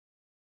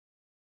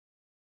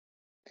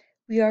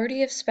We already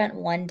have spent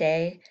one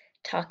day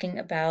talking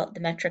about the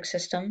metric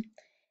system,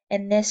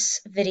 and this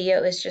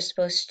video is just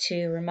supposed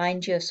to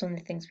remind you of some of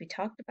the things we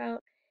talked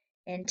about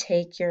and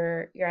take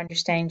your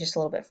understanding just a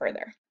little bit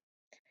further.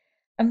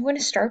 I'm going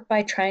to start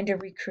by trying to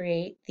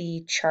recreate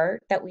the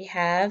chart that we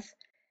have,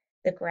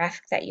 the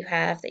graphic that you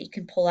have that you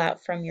can pull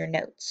out from your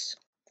notes.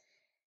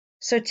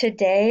 So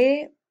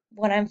today,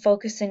 what I'm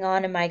focusing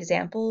on in my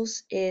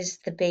examples is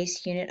the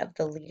base unit of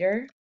the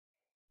liter.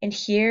 And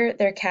here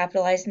they're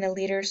capitalizing the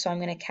liter, so I'm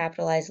going to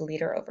capitalize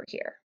liter over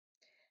here.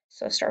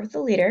 So I'll start with the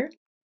liter,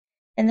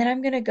 and then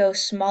I'm going to go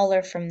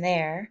smaller from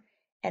there,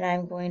 and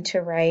I'm going to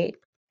write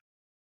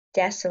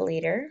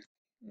deciliter.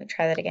 Let me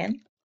try that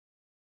again.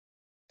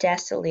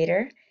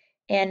 Deciliter,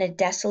 and a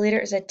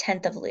deciliter is a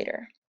tenth of a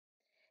liter.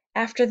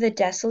 After the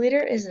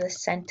deciliter is the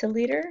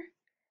centiliter,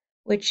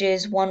 which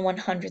is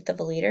 1/100th of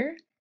a liter.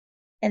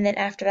 And then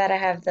after that I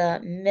have the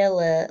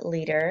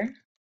milliliter,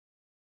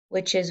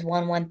 which is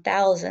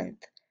 1/1000th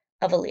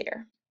of a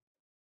liter.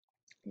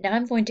 Now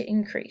I'm going to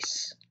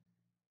increase.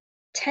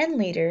 10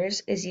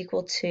 liters is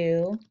equal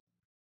to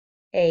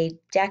a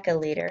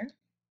deciliter.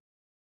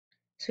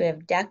 So we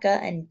have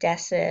deca and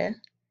deci.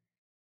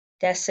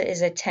 Deci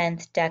is a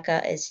tenth,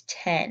 deca is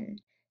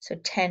 10. So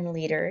 10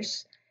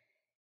 liters.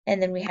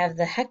 And then we have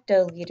the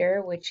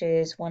hectoliter, which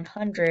is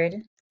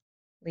 100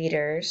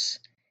 liters.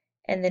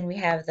 And then we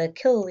have the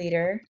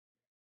kiloliter,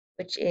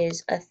 which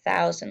is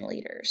 1,000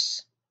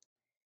 liters.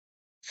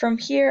 From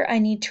here, I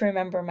need to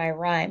remember my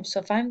rhyme.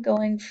 So if I'm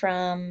going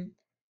from,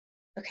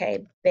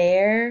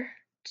 bear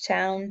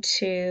down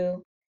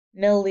to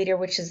milliliter,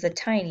 which is the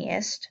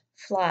tiniest,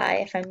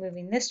 fly, if I'm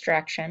moving this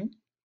direction,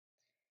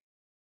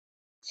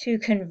 to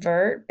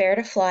convert bear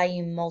to fly,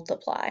 you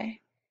multiply.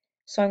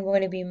 So I'm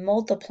going to be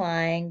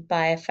multiplying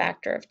by a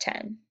factor of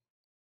 10.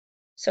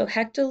 So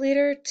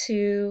hectoliter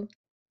to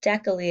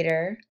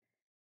deciliter,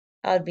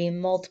 I would be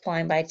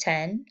multiplying by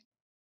 10.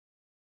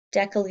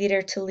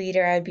 Deciliter to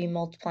liter, I would be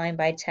multiplying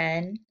by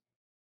 10,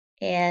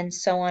 and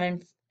so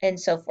on and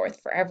so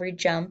forth. For every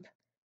jump,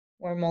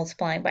 we're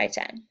multiplying by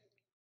 10.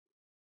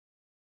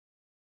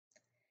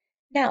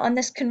 Now, on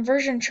this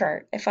conversion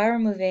chart, if I were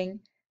moving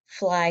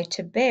fly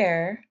to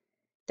bear,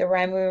 the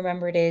rhyme we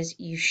remembered is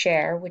you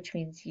share, which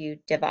means you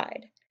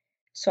divide.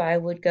 So I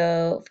would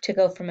go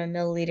from a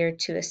milliliter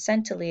to a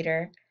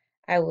centiliter,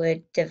 I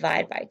would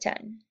divide by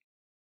 10.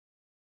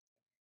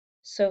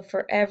 So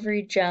for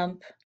every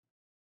jump,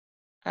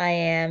 I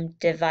am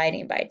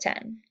dividing by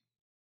 10.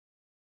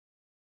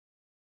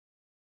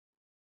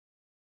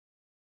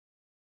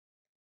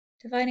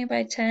 Dividing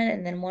by 10,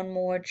 and then one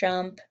more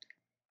jump,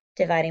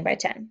 dividing by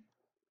 10.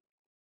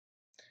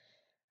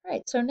 All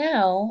right, so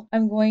now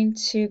I'm going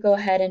to go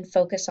ahead and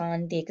focus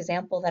on the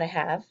example that I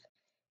have.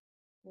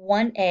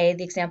 1a,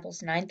 the example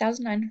is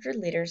 9,900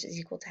 liters is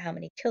equal to how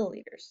many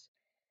kiloliters?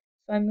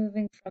 So I'm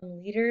moving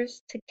from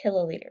liters to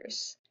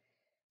kiloliters.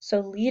 So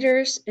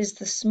liters is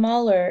the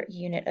smaller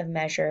unit of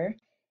measure,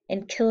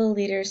 and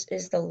kiloliters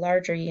is the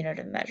larger unit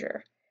of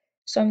measure.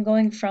 So I'm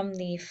going from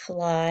the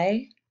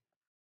fly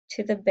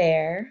to the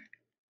bear.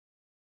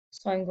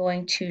 So I'm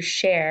going to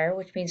share,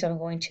 which means I'm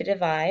going to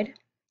divide.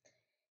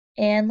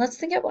 And let's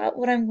think about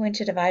what I'm going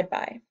to divide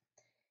by.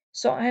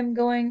 So I'm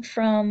going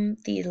from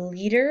the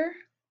liter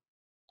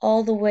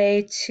all the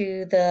way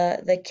to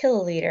the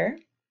kiloliter.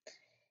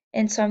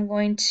 And so I'm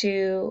going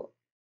to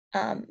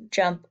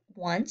jump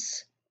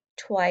once,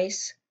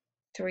 twice,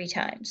 3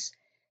 times.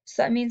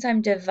 So that means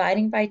I'm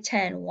dividing by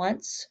 10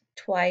 once,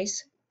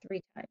 twice,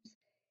 3 times.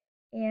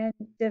 And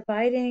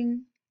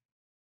dividing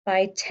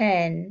by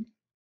 10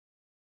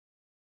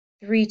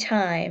 3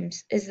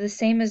 times is the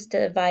same as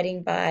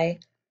dividing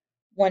by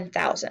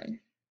 1,000.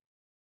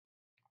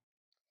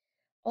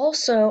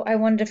 Also, I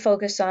wanted to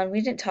focus on, we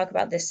didn't talk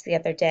about this the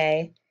other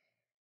day,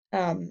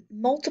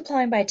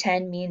 multiplying by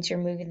 10 means you're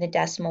moving the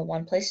decimal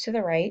one place to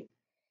the right.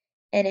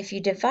 And if you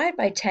divide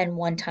by 10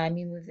 one time,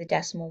 you move the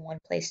decimal one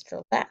place to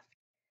the left.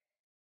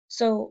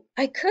 So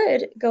I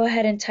could go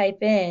ahead and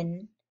type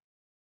in,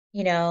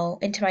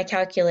 into my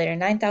calculator,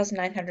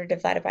 9,900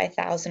 divided by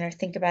 1,000, or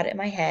think about it in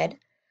my head.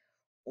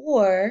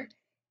 Or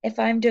if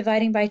I'm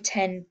dividing by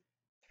 10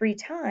 3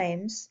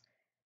 times,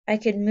 I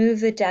could move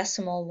the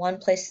decimal one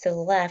place to the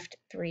left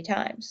 3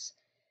 times.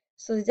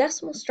 So the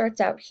decimal starts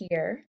out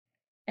here,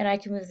 and I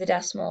can move the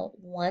decimal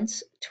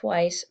once,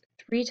 twice,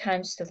 3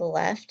 times to the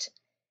left,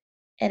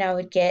 and I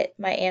would get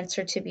my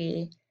answer to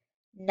be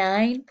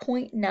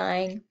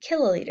 9.9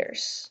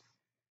 kiloliters.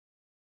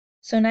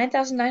 So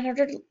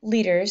 9,900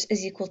 liters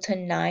is equal to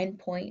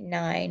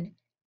 9.9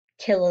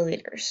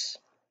 kiloliters.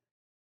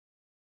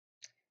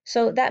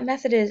 So that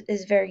method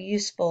is very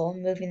useful,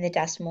 moving the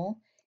decimal.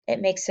 It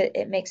makes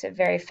it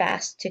very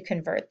fast to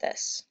convert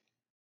this.